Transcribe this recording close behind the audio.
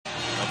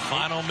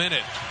Final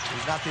minute.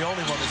 He's not the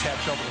only one that's had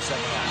trouble in the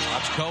second half.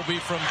 Watch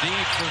Kobe from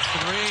deep for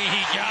three.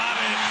 He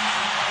got it.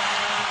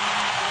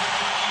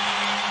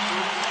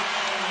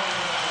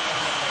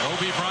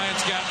 Kobe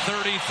Bryant's got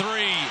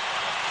 33.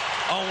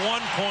 A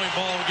 1-point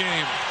ball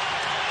game.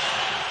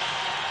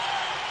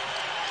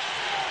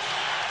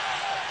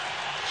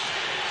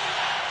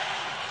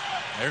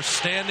 They're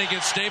standing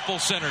at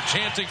Staples Center,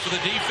 chanting for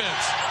the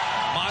defense.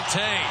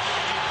 Monta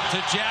to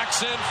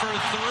Jackson for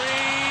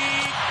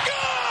three. Good!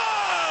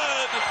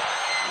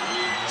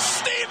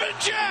 Stephen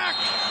Jack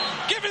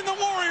giving the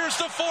Warriors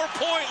the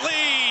 4-point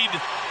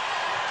lead.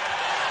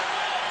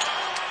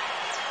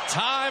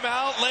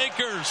 Timeout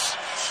Lakers.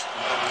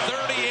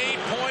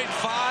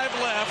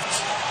 38.5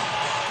 left.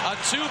 A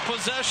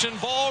 2-possession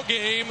ball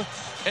game.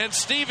 And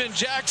Stephen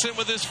Jackson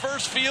with his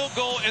first field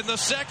goal in the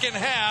second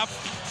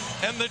half.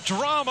 And the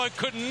drama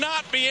could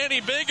not be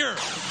any bigger.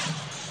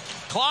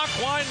 Clock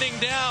winding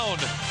down.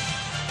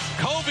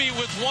 Kobe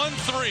with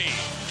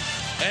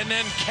 1-3. And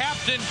then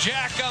Captain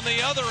Jack on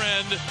the other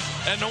end.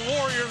 And the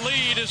Warrior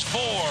lead is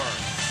 4.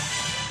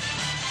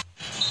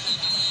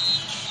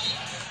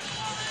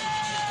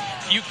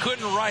 You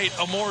couldn't write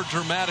a more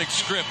dramatic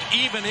script,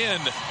 even in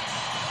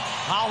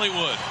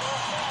Hollywood.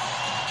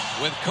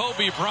 With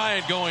Kobe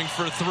Bryant going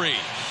for 3.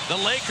 The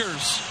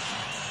Lakers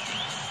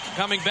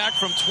coming back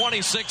from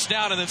 26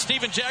 down, and then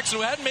Stephen Jackson,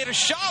 who hadn't made a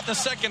shot in the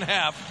second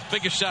half,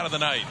 biggest shot of the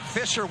night.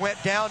 Fisher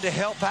went down to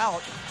help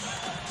out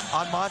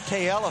on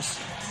Ellis,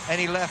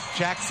 and he left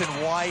Jackson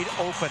wide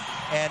open.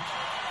 And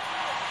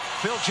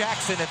Phil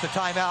Jackson at the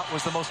timeout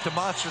was the most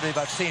demonstrative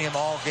I've seen him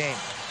all game.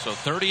 So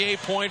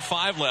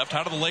 38.5 left.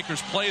 How do the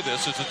Lakers play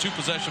this? It's a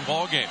 2-possession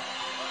ball game.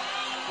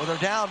 Well, they're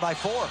down by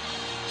 4,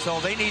 so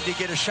they need to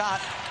get a shot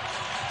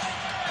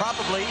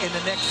probably in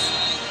the next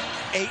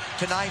 8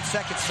 to 9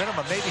 seconds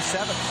minimum, maybe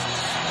 7.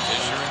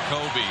 Fisher and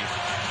Kobe.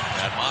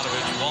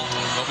 Radmanovic,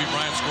 Walton. Kobe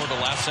Bryant scored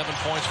the last 7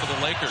 points for the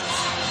Lakers.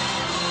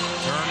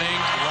 Turning,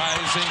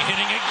 rising,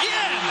 hitting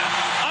again.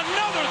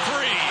 Another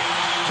 3.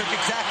 Took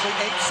exactly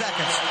 8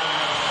 seconds.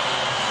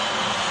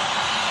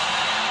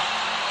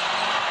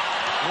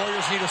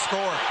 Warriors need a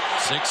score.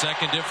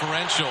 6-second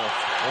differential.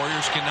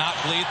 Warriors cannot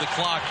bleed the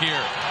clock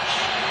here.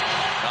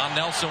 Don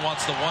Nelson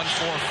wants the 1-4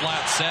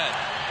 flat set.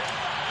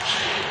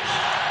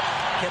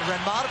 Can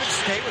Radmanovic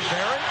stay with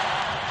Barron?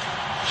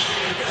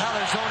 Look at how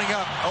they're zoning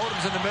up.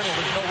 Odom's in the middle.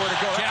 There's nowhere to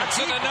go.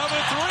 Jackson,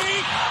 another 3.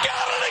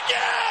 Got it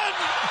again!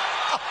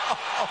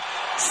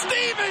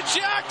 Stephen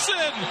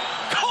Jackson,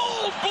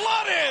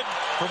 cold-blooded.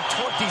 From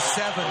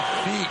 27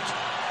 feet.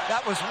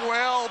 That was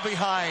well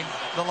behind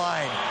the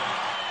line.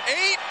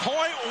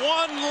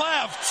 8.1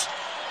 left.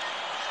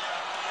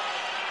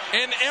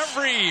 In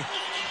every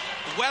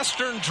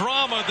Western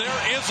drama,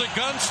 there is a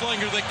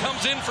gunslinger that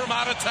comes in from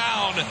out of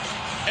town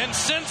and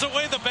sends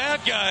away the bad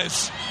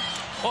guys.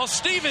 Well,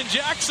 Stephen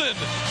Jackson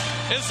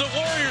is the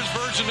Warriors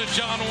version of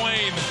John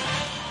Wayne.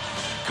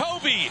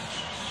 Kobe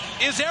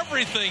is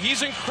everything.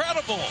 He's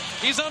incredible.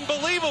 He's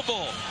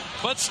unbelievable.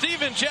 But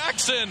Stephen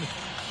Jackson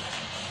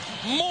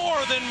more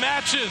than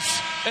matches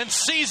and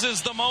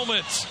seizes the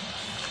moment.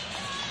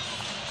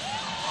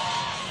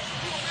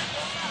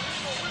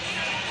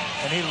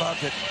 And he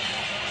loved it.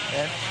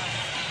 And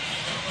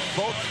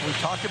both, we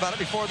talked about it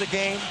before the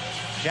game.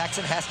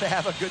 Jackson has to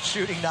have a good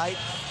shooting night.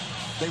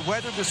 They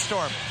weathered the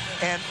storm.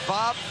 And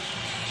Bob,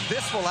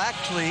 this will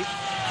actually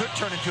could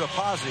turn into a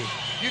positive.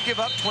 You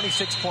give up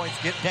 26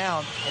 points, get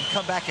down, and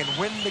come back and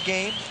win the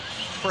game.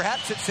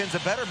 Perhaps it sends a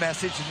better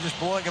message than just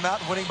blowing them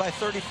out and winning by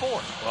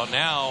 34. Well,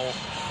 now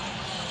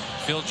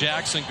Phil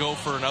Jackson go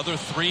for another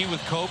 3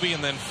 with Kobe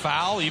and then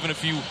foul. Even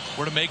if you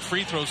were to make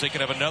free throws, they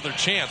could have another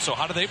chance. So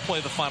how do they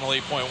play the final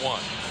 8.1?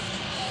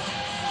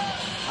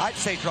 I'd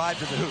say drive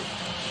to the hoop.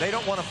 They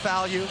don't want to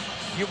foul you.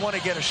 You want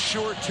to get a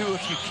sure 2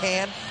 if you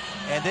can,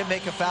 and then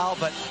make a foul,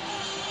 but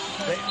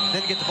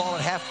then get the ball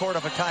in half court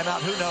of a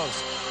timeout. Who knows?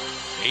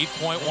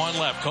 8.1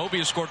 left. Kobe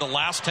has scored the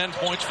last 10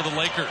 points for the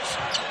Lakers.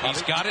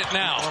 He's got it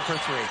now. 1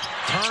 for 3.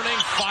 Turning,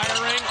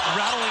 firing,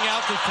 rattling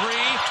out the 3.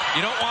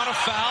 You don't want to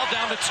foul.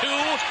 Down to 2,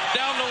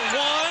 down to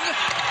 1.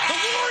 The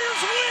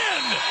Warriors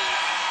win!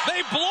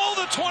 They blow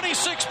the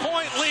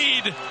 26-point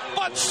lead,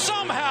 but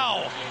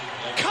somehow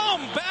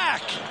come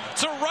back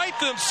to right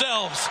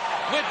themselves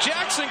with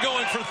Jackson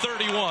going for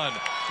 31,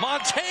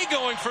 Monta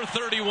going for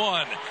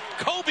 31,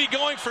 Kobe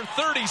going for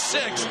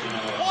 36.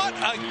 What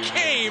a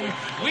game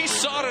we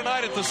saw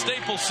tonight at the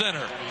Staples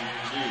Center.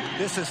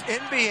 This is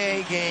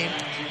NBA game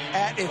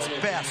at its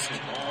best.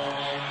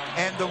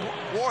 And the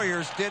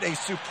Warriors did a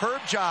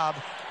superb job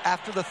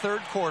after the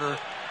third quarter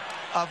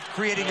of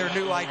creating their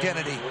new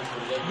identity.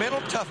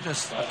 Mental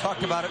toughness, I've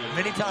talked about it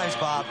many times,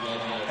 Bob,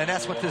 and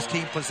that's what this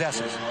team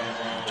possesses.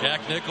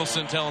 Jack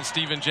Nicholson telling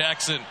Stephen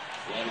Jackson,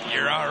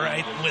 "You're all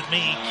right with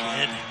me,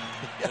 kid."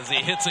 As he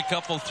hits a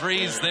couple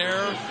threes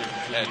there.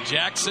 And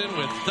Jackson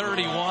with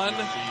 31.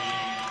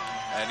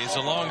 And he's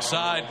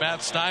alongside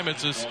Matt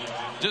Steinmetz.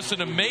 Just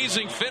an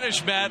amazing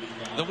finish, Matt.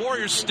 The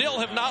Warriors still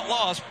have not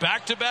lost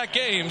back-to-back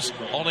games,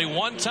 only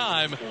one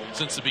time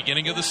since the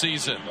beginning of the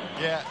season.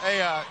 Yeah,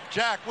 hey,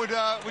 Jack, would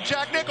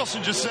Jack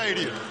Nicholson just say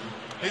to you?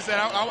 He said,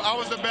 I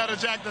was the better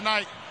Jack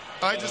tonight.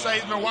 He just said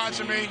he's been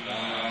watching me.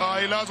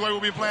 He loves the way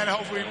we'll be playing, and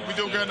hopefully we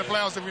do good in the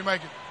playoffs if we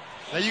make it.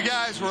 Now, you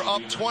guys were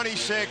up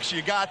 26.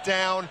 You got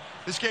down.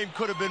 This game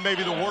could have been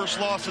maybe the worst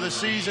loss of the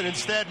season.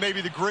 Instead,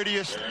 maybe the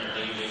grittiest.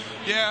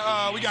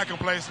 Yeah, we got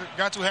complacent.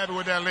 Got too happy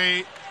with that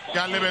lead.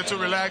 Got a little bit too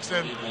relaxed.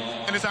 And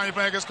anytime you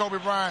play against Kobe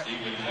Bryant,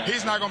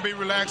 he's not going to be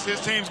relaxed. His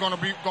team's going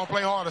to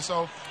play harder.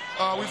 So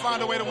we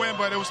found a way to win,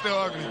 but it was still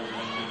ugly.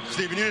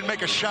 Steven, you didn't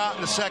make a shot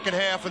in the second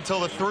half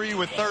until the 3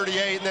 with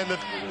 38, and then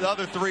the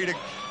other 3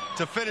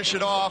 to finish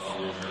it off.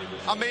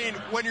 I mean,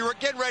 when you're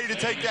getting ready to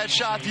take that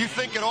shot, do you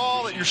think at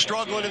all that you're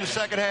struggling in the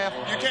second half?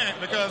 You can't,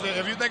 because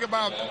if you think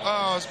about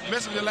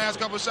missing your last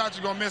couple of shots,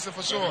 you're going to miss it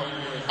for sure.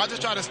 I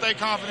just try to stay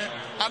confident.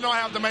 I know I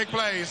have to make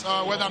plays.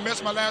 Whether I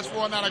miss my last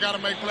 4 or not, I got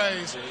to make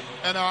plays.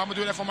 And I'm going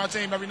to do that for my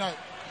team every night.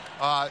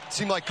 It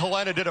seemed like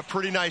Kelenna did a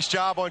pretty nice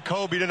job on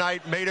Kobe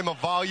tonight, made him a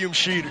volume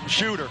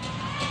shooter.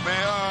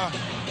 Man,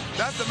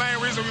 that's the main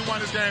reason we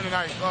won this game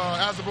tonight.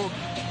 Azubuike,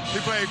 he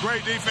played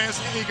great defense.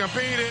 He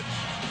competed.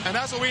 And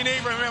that's what we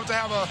need for him to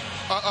have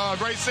a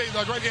great season,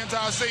 a great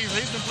entire season.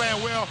 He's been playing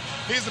well.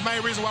 He's the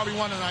main reason why we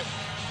won tonight.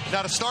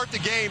 Now, to start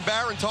the game,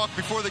 Barron talked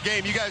before the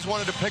game. You guys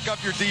wanted to pick up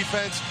your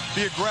defense,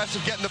 be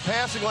aggressive, get in the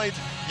passing lanes.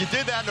 You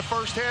did that in the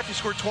first half. You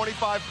scored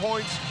 25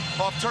 points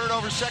off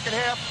turnovers. Second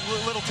half,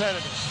 a little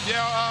tentative. Yeah,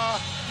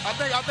 I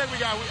think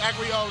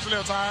we was a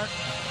little tired.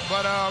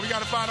 But we got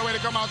to find a way to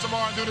come out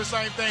tomorrow and do the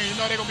same thing. You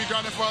know they're going to be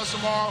gunning for us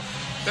tomorrow.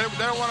 They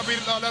don't want to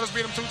let us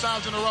beat them 2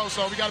 times in a row,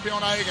 so we got to be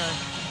on our A game.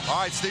 All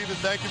right, Steven,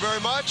 thank you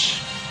very much.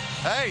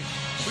 Hey,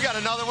 we got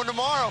another one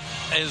tomorrow.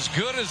 As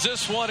good as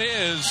this one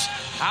is,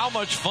 how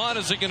much fun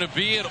is it going to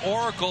be at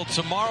Oracle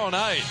tomorrow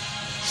night?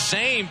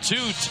 Same 2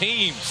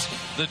 teams.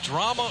 The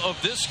drama of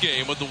this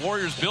game with the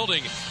Warriors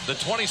building the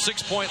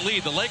 26-point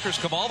lead. The Lakers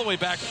come all the way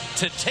back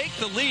to take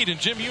the lead. And,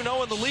 Jim, you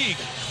know in the league,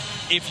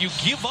 if you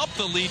give up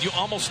the lead, you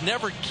almost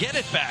never get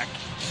it back.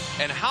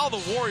 And how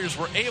the Warriors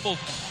were able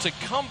to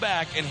come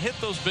back and hit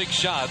those big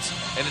shots,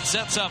 and it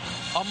sets up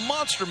a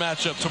monster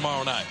matchup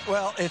tomorrow night.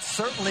 Well, it's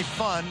certainly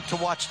fun to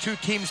watch 2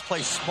 teams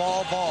play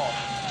small ball.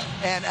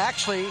 And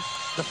actually,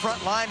 the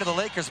front line of the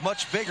Lakers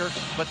much bigger,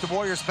 but the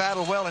Warriors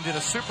battled well and did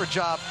a super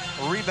job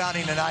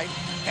rebounding tonight,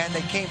 and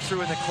they came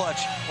through in the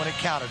clutch when it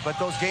counted. But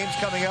those games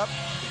coming up,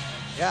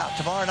 yeah,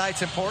 tomorrow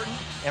night's important,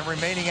 and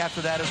remaining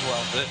after that as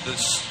well.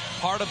 This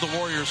part of the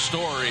Warriors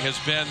story has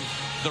been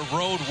the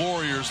road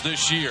Warriors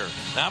this year.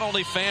 Not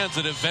only fans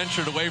that have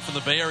ventured away from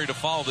the Bay Area to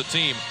follow the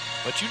team,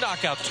 but you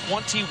knock out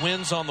 20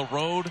 wins on the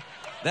road.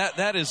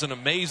 That is an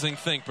amazing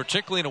thing,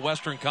 particularly in a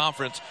Western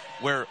Conference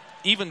where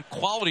even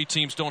quality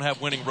teams don't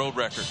have winning road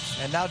records.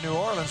 And now New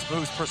Orleans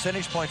moves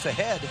percentage points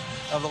ahead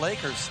of the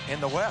Lakers in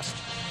the West.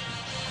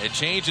 It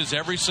changes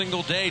every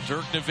single day.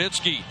 Dirk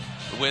Nowitzki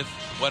with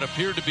what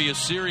appeared to be a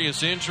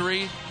serious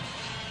injury.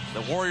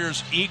 The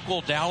Warriors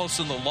equal Dallas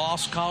in the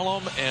loss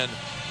column, and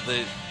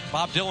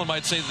Bob Dylan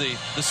might say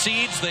the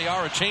seeds, they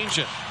are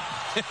a-changing.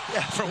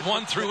 From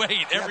 1 through 8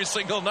 every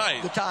single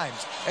night. The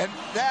times. And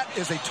that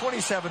is a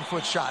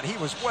 27-foot shot. He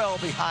was well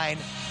behind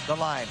the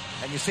line.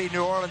 And you see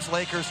New Orleans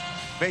Lakers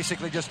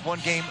basically just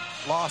 1 game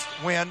lost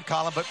win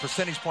column, but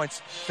percentage points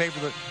favor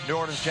the New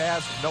Orleans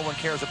Jazz. No one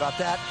cares about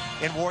that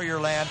in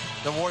Warrior land.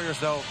 The Warriors,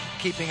 though,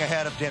 keeping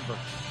ahead of Denver.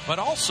 But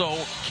also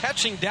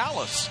catching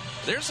Dallas.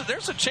 There's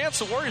a chance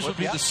the Warriors would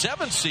be the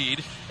 7th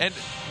seed. And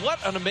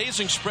what an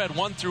amazing spread,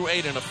 1 through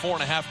 8 in a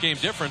 4.5 game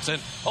difference.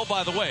 And, oh,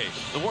 by the way,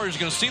 the Warriors are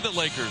going to see the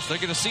Lakers. They're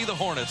going to see the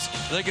Hornets.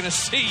 They're going to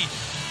see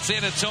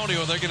San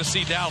Antonio. And they're going to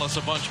see Dallas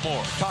a bunch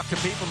more. Talk to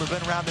people who've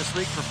been around this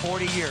league for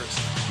 40 years.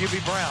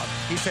 UB Brown,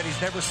 he said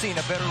he's never seen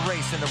a better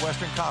race in the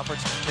Western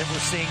Conference than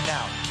we're seeing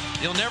now.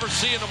 You'll never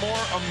see a more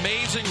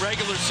amazing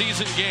regular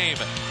season game.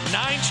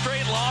 9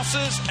 straight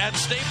losses at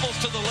Staples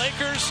to the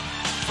Lakers.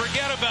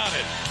 Forget about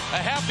it.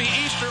 A happy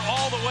Easter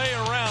all the way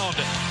around.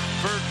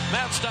 For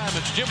Matt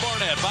Steinmetz, Jim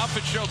Barnett, Bob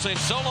Fitzgerald saying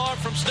so long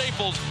from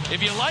Staples.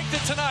 If you liked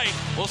it tonight,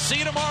 we'll see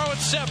you tomorrow at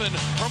 7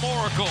 from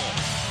Oracle.